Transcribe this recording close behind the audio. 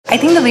I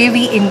think the way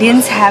we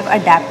Indians have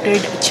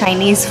adapted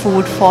Chinese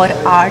food for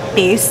our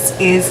tastes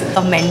is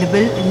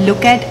commendable.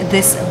 Look at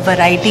this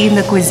variety in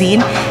the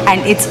cuisine,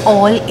 and it's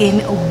all in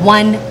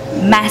one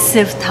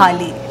massive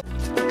thali.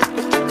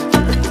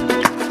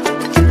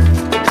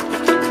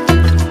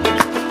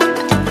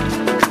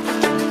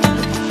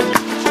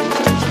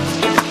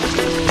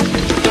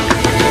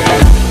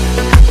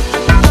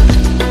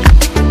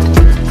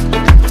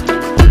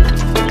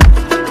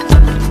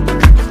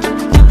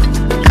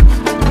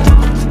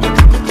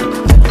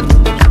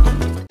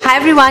 Hi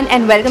everyone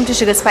and welcome to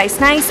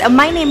SugarSpiceNice.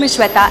 My name is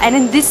Shweta, and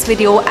in this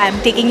video I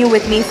am taking you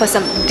with me for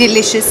some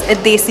delicious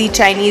Desi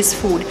Chinese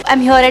food.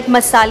 I'm here at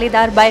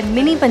Masaledaar by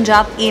Mini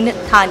Punjab in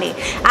Thane.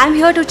 I'm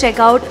here to check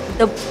out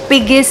the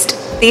biggest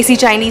Desi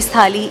Chinese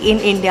thali in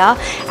India,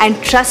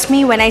 and trust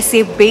me when I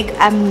say big,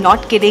 I'm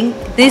not kidding.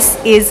 This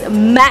is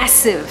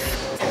massive.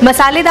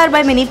 Masaledaar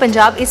by Mini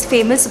Punjab is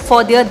famous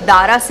for their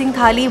Dara Singh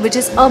Thali, which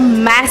is a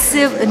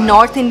massive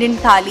North Indian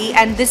thali,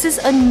 and this is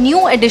a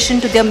new addition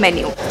to their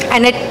menu.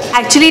 And it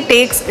actually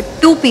takes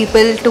 2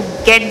 people to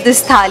get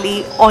this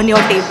thali on your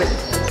table.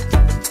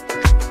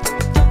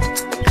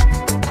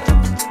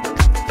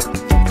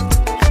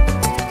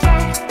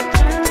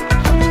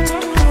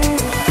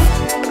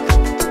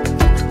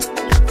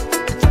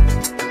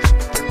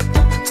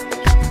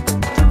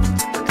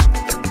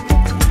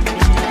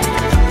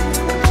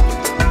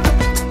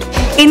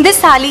 In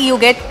this thali you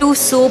get 2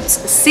 soups,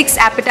 6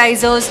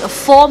 appetizers,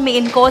 4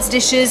 main course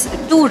dishes,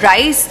 2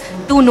 rice,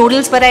 2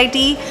 noodles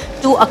variety,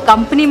 2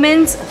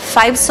 accompaniments,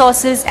 5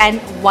 sauces and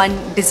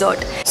 1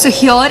 dessert. So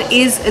here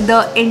is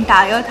the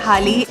entire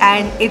thali,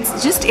 and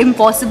it's just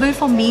impossible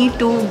for me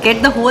to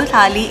get the whole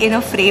thali in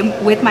a frame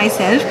with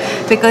myself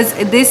because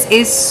this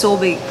is so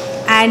big.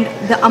 And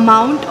the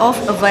amount of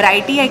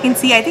variety I can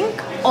see, I think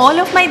all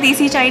of my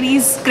Desi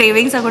Chinese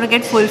cravings are going to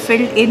get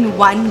fulfilled in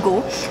one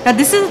go. Now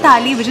this is a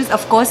thali which is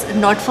of course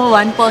not for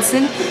one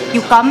person. You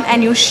come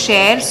and you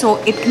share, so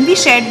it can be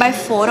shared by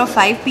 4 or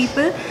 5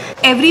 people.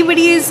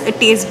 Everybody's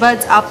taste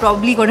buds are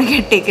probably going to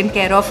get taken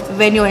care of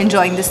when you're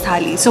enjoying this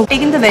thali. So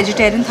taking the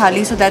vegetarian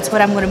thali, so that's what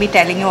I'm going to be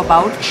telling you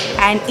about.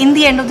 And in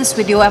the end of this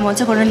video, I'm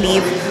also going to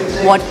leave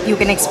what you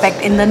can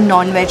expect in the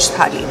non-veg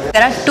thali.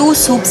 There are 2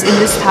 soups in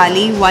this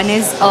thali. One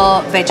is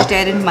a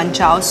vegetarian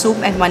manchao soup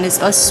and one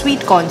is a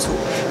sweet corn soup.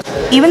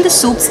 Even the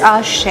soups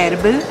are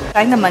shareable.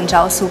 Trying the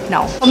manchao soup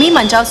now. For me,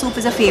 manchao soup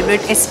is a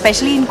favorite,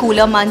 especially in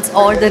cooler months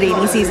or the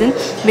rainy season,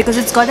 because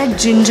it's got a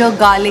ginger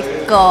garlic,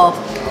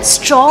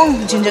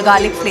 strong ginger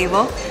garlic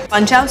flavor.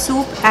 Manchao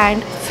soup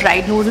and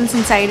fried noodles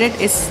inside it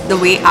is the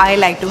way I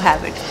like to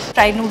have it.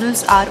 Fried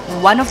noodles are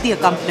one of the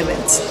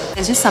accompaniments.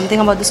 There's just something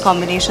about this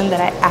combination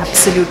that I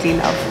absolutely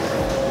love.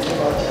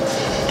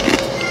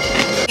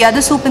 The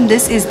other soup in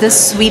this is the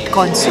sweet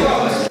corn soup.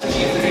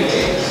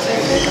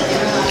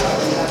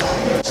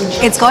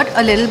 It's got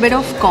a little bit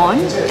of corn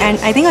and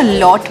I think a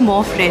lot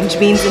more French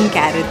beans and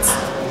carrots.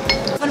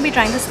 I'm going to be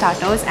trying the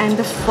starters, and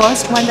the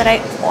first one that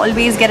I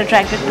always get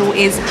attracted to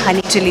is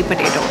honey chili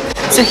potato.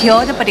 So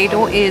here the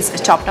potato is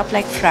chopped up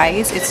like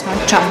fries. It's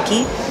not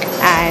chunky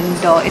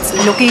and it's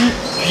looking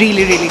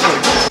really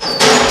good.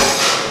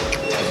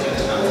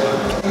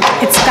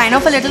 It's kind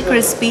of a little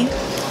crispy.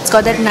 It's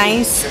got that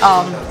nice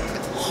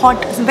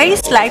hot, very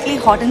slightly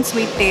hot and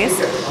sweet taste.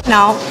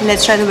 Now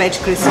let's try the veg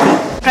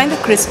crispy. Trying the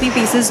crispy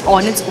pieces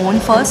on its own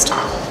first.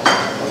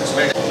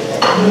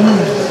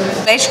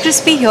 Veg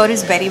crispy here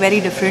is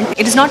very different.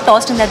 It is not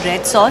tossed in that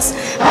red sauce,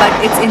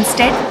 but it's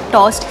instead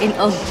tossed in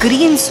a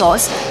green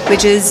sauce,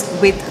 which is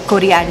with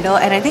coriander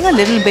and I think a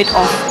little bit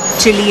of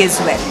chili as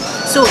well.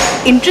 So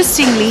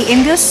interestingly,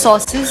 in their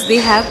sauces they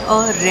have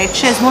a red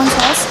Szechuan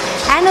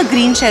sauce and a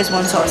green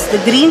Szechuan sauce. The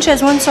green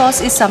Szechuan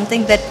sauce is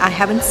something that I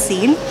haven't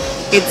seen.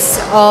 It's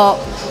a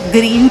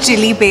green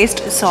chili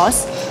based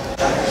sauce.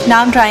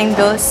 Now I'm trying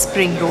the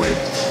spring roll.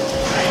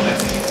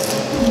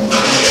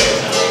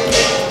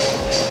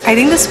 I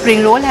think the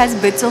spring roll has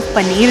bits of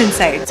paneer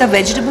inside. It's a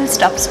vegetable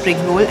stuffed spring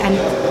roll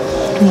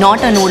and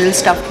not a noodle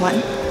stuffed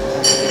one.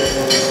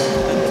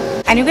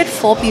 And you get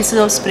 4 pieces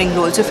of spring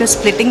rolls. So if you're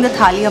splitting the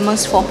thali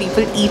amongst 4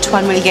 people, each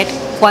one will get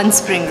 1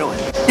 spring roll.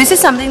 This is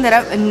something that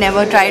I've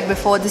never tried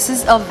before. This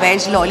is a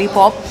veg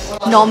lollipop.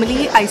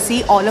 Normally I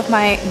see all of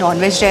my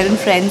non-vegetarian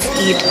friends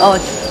eat a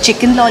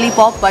chicken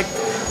lollipop, but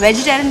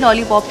vegetarian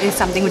lollipop is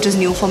something which is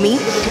new for me.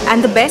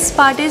 And the best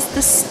part is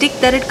the stick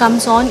that it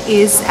comes on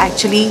is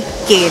actually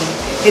cane.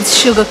 It's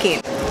sugar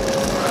cane.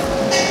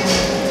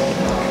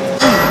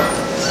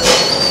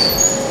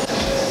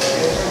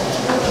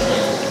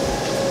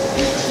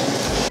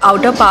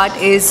 Outer part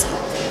is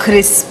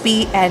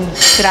crispy and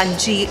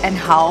crunchy, and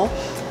how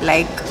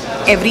like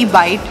every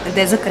bite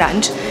there's a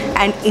crunch,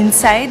 and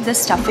inside the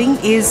stuffing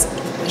is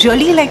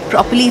really like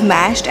properly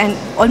mashed and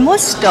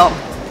almost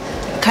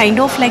kind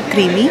of like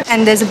creamy,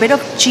 and there's a bit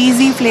of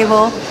cheesy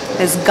flavor.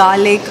 There's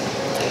garlic,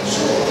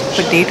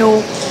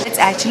 potato. It's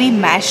actually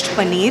mashed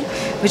paneer,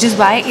 which is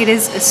why it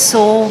is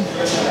so,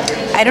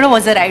 I don't know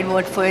what's the right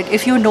word for it.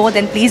 If you know,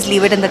 then please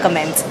leave it in the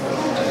comments.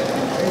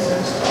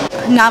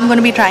 Now I'm going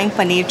to be trying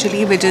paneer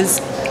chili, which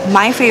is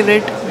my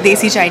favorite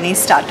Desi Chinese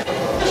starter.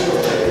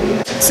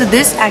 So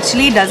this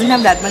actually doesn't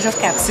have that much of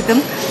capsicum,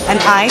 and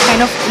I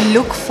kind of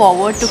look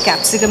forward to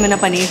capsicum in a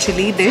paneer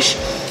chili dish,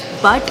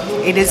 but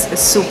it is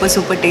super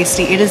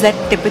tasty. It is that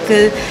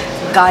typical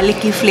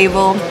garlicky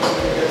flavor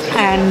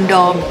and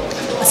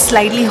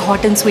slightly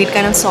hot and sweet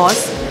kind of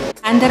sauce,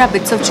 and there are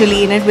bits of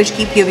chili in it which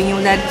keep giving you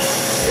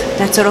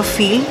that sort of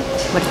feel,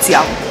 but it's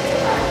yum.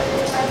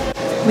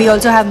 We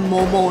also have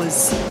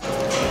momos.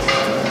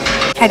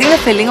 I think the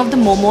filling of the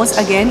momos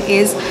again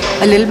is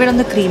a little bit on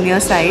the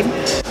creamier side.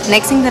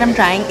 Next thing that I'm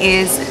trying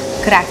is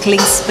crackling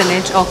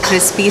spinach or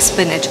crispy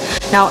spinach.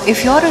 Now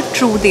if you're a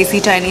true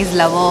Desi Chinese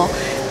lover,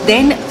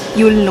 then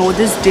you'll know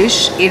this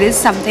dish. It is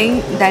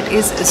something that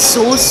is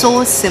so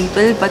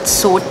simple but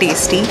so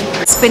tasty.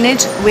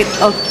 Spinach with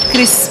a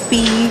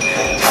crispy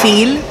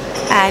feel,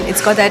 and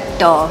it's got that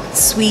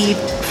sweet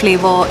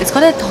flavor. It's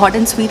got that hot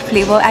and sweet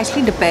flavor.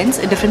 Actually depends,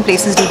 different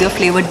places do their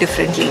flavor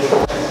differently.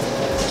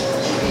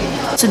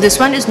 So this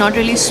one is not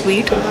really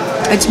sweet,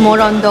 it's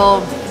more on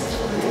the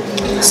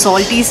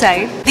salty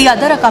side. The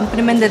other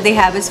accompaniment that they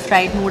have is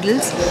fried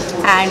noodles,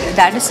 and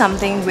that is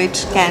something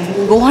which can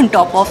go on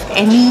top of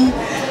any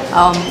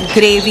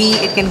gravy.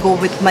 It can go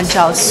with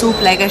manchao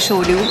soup like I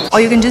showed you, or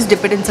you can just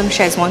dip it in some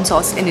Szechuan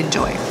sauce and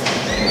enjoy.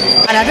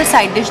 Another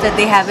side dish that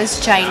they have is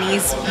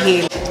Chinese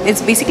bhel.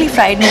 It's basically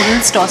fried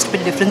noodles tossed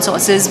with different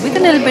sauces with a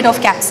little bit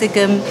of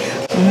capsicum.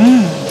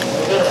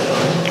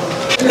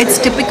 Its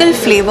typical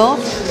flavor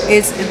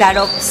is that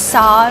of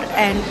sour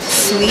and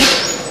sweet,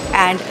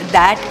 and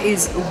that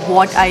is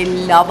what I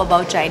love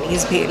about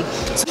Chinese bhel.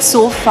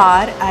 So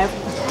far I've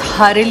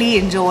thoroughly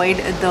enjoyed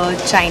the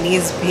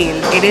Chinese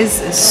bhel. It is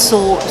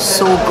so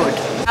good.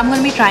 I'm going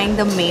to be trying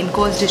the main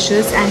course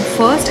dishes, and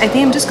first I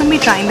think I'm just going to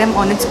be trying them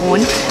on its own.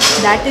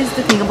 That is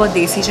the thing about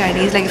Desi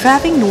Chinese. Like if you're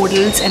having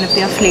noodles and if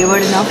they are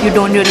flavored enough, you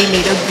don't really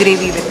need a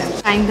gravy with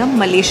them. Trying the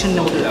Malaysian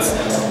noodles.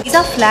 These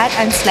are flat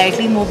and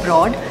slightly more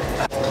broad.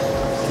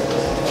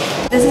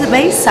 This is a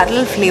very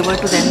subtle flavor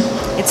to them.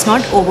 It's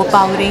not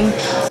overpowering.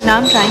 Now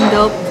I'm trying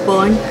the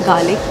burnt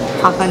garlic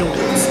Hakka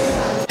noodles.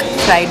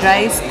 Fried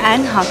rice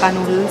and Hakka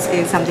noodles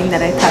is something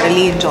that I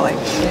thoroughly enjoy.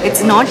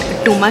 It's not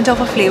too much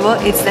of a flavor.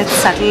 It's that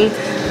subtle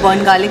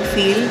burnt garlic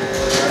feel,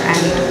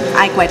 and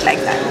I quite like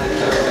that.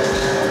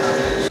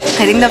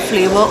 I think the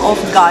flavor of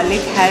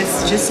garlic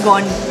has just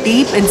gone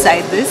deep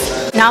inside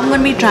this. Now I'm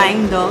going to be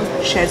trying the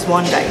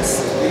Szechuan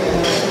rice.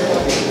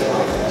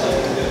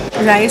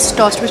 Rice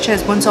tossed with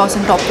Szechuan sauce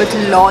and topped with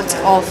lots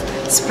of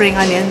spring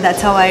onion.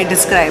 That's how I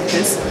describe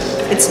this.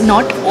 It's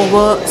not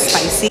over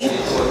spicy.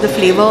 The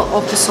flavor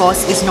of the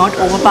sauce is not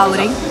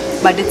overpowering,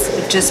 but it's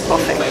just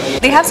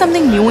perfect. They have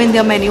something new in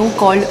their menu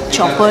called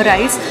chopper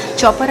rice.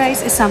 Chopper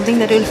rice is something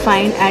that you'll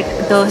find at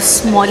the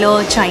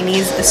smaller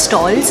Chinese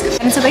stalls,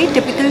 and it's a very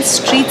typical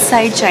street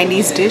side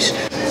Chinese dish.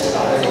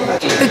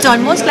 It's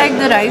almost like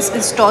the rice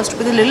is tossed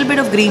with a little bit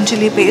of green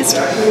chili paste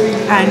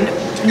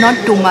and not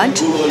too much.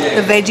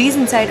 The veggies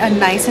inside are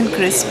nice and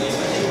crisp.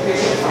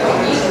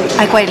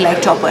 I quite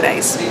like chopper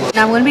rice.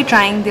 Now I'm going to be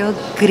trying their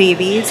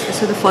gravies.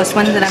 So the first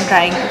one that I'm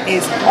trying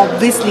is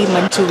obviously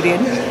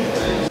Manchurian.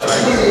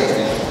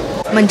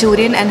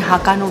 Manchurian and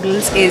Hakka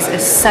noodles is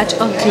such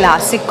a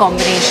classic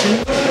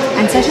combination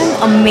and such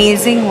an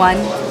amazing one.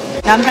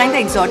 Now I'm trying the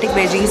exotic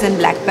veggies and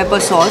black pepper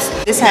sauce.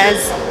 This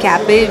has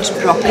cabbage,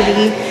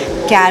 broccoli,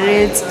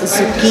 carrots,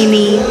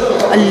 zucchini,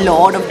 a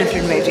lot of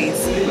different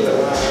veggies.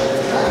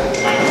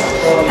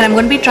 And I'm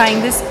going to be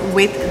trying this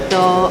with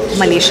the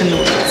Malaysian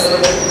noodles.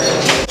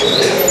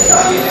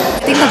 I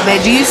think the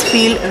veggies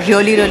feel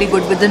really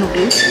good with the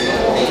noodles.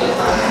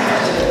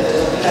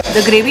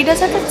 The gravy does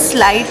have a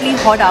slightly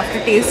hot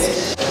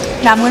aftertaste.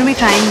 Now I'm going to be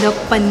trying the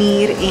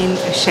paneer in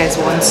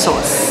Szechuan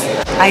sauce.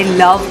 I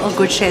love a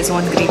good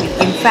Szechuan gravy.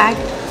 In fact,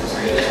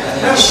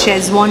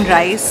 Szechuan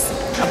rice,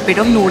 a bit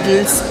of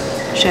noodles,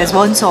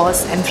 Szechuan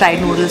sauce and fried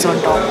noodles on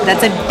top.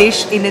 That's a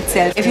dish in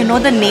itself. If you know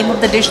the name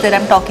of the dish that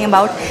I'm talking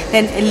about,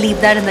 then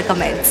leave that in the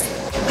comments.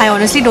 I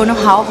honestly don't know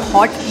how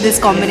hot this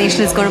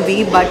combination is going to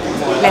be, but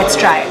let's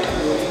try it.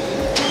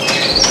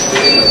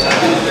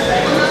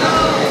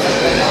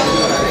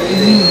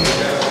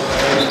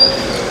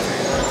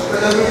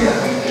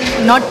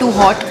 Not too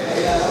hot,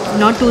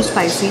 not too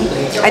spicy.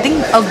 I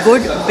think a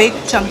good big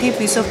chunky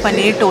piece of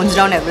paneer tones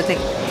down everything.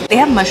 They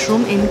have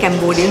mushroom in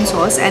Cambodian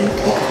sauce, and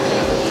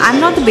I'm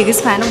not the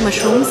biggest fan of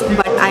mushrooms,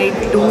 but I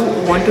do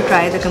want to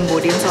try the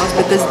Cambodian sauce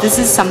because this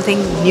is something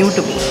new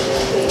to me.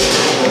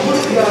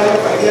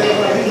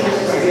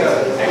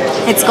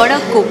 It's got a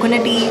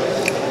coconutty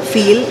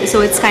feel,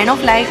 so it's kind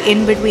of like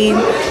in between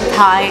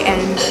Thai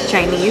and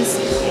Chinese,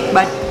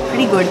 but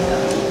pretty good.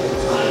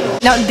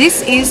 Now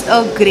this is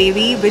a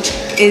gravy which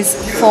is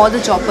for the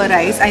chopper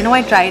rice. I know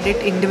I tried it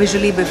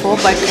individually before,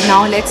 but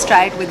now let's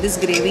try it with this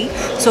gravy.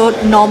 So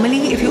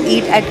normally if you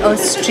eat at a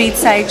street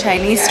side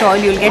Chinese stall,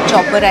 you'll get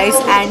chopper rice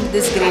and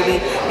this gravy.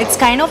 It's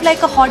kind of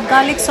like a hot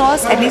garlic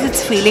sauce, at least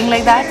it's feeling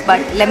like that, but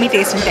let me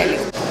taste and tell you.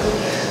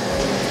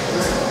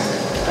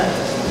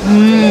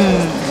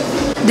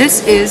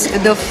 This is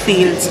the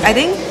feels. I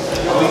think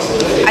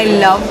I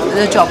love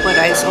the chopper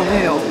rice over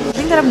here. I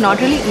think that I've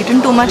not really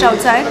eaten too much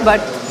outside, but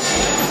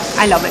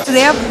I love it. So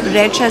they have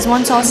red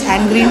Szechuan sauce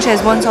and green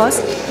Szechuan sauce,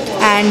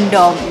 and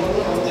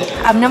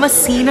I've never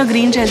seen a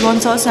green Szechuan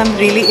sauce, so I'm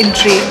really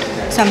intrigued.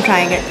 So I'm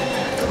trying it.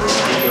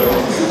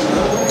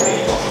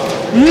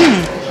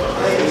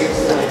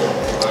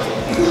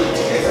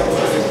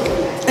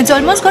 It's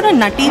almost got a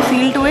nutty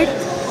feel to it.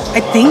 I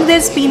think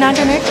there's peanut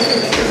in it,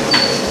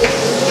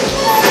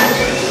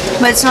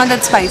 but it's not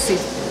that spicy.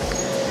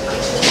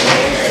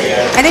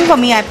 I think for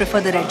me, I prefer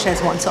the red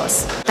Szechuan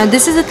sauce. Now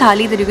this is a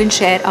thali that you can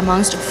share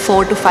amongst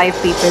 4 to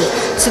 5 people.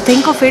 So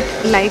think of it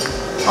like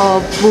a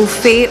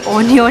buffet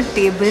on your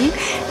table,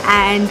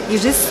 and you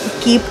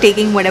just keep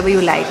taking whatever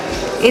you like.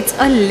 It's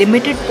a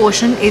limited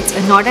portion, it's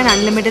not an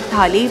unlimited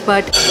thali,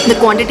 but the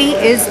quantity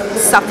is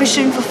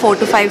sufficient for 4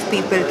 to 5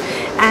 people.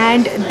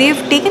 And they've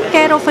taken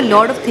care of a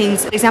lot of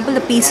things. For example,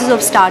 the pieces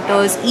of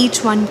starters,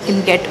 each one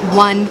can get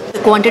one.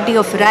 The quantity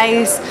of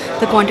rice,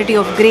 the quantity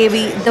of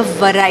gravy, the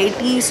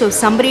variety. So if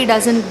somebody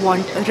doesn't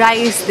want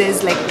rice,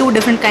 there's like 2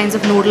 different kinds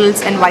of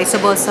noodles and vice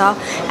versa.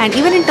 And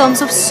even in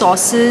terms of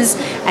sauces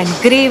and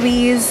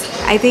gravies,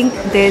 I think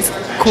there's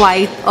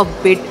quite a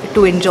bit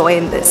to enjoy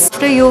in this.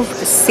 After you've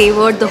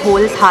savored the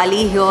whole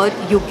thali here,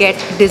 you get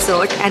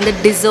dessert, and the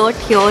dessert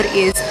here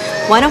is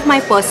one of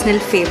my personal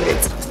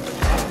favorites.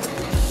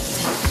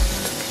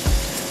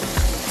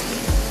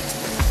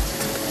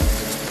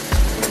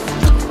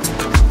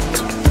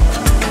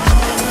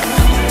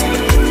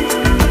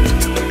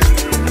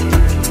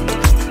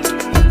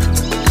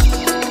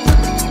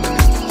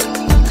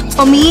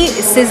 For me,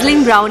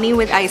 sizzling brownie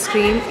with ice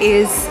cream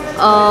is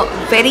a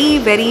very,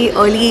 very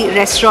early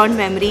restaurant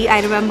memory.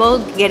 I remember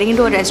getting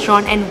into a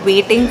restaurant and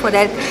waiting for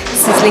that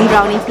sizzling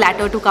brownie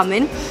platter to come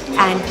in,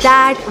 and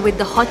that with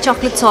the hot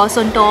chocolate sauce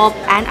on top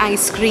and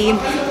ice cream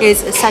is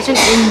such an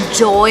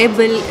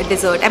enjoyable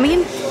dessert. I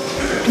mean,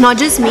 not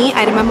just me,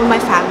 I remember my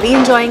family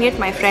enjoying it,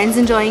 my friends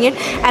enjoying it,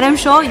 and I'm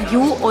sure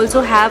you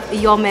also have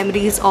your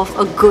memories of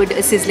a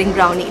good sizzling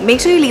brownie.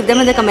 Make sure you leave them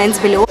in the comments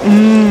below.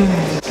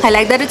 I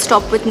like that it's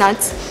topped with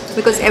nuts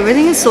because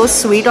everything is so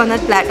sweet on that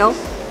platter,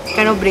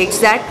 kind of breaks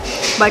that.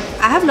 But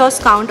I have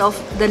lost count of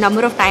the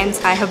number of times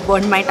I have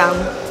burned my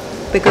tongue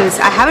because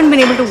I haven't been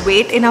able to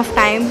wait enough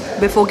time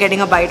before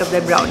getting a bite of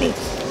that brownie.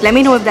 Let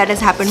me know if that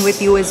has happened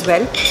with you as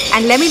well,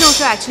 and let me know if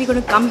you're actually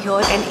going to come here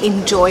and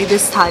enjoy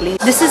this thali.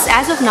 This is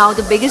as of now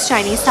the biggest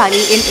Chinese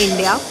thali in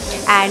India,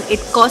 and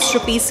it costs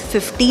rupees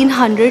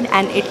 1500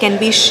 and it can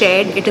be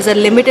shared. It is a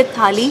limited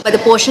thali, but the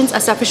portions are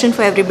sufficient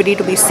for everybody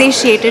to be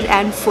satiated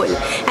and full.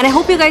 And I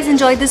hope you guys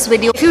enjoyed this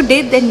video. If you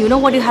did, then you know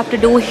what you have to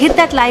do. Hit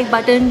that like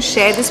button,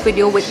 share this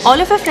video with all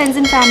of your friends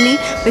and family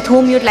with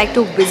whom you'd like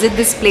to visit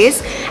this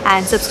place,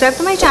 and subscribe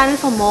to my channel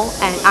for more,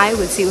 and I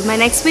will see you in my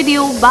next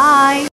video. Bye!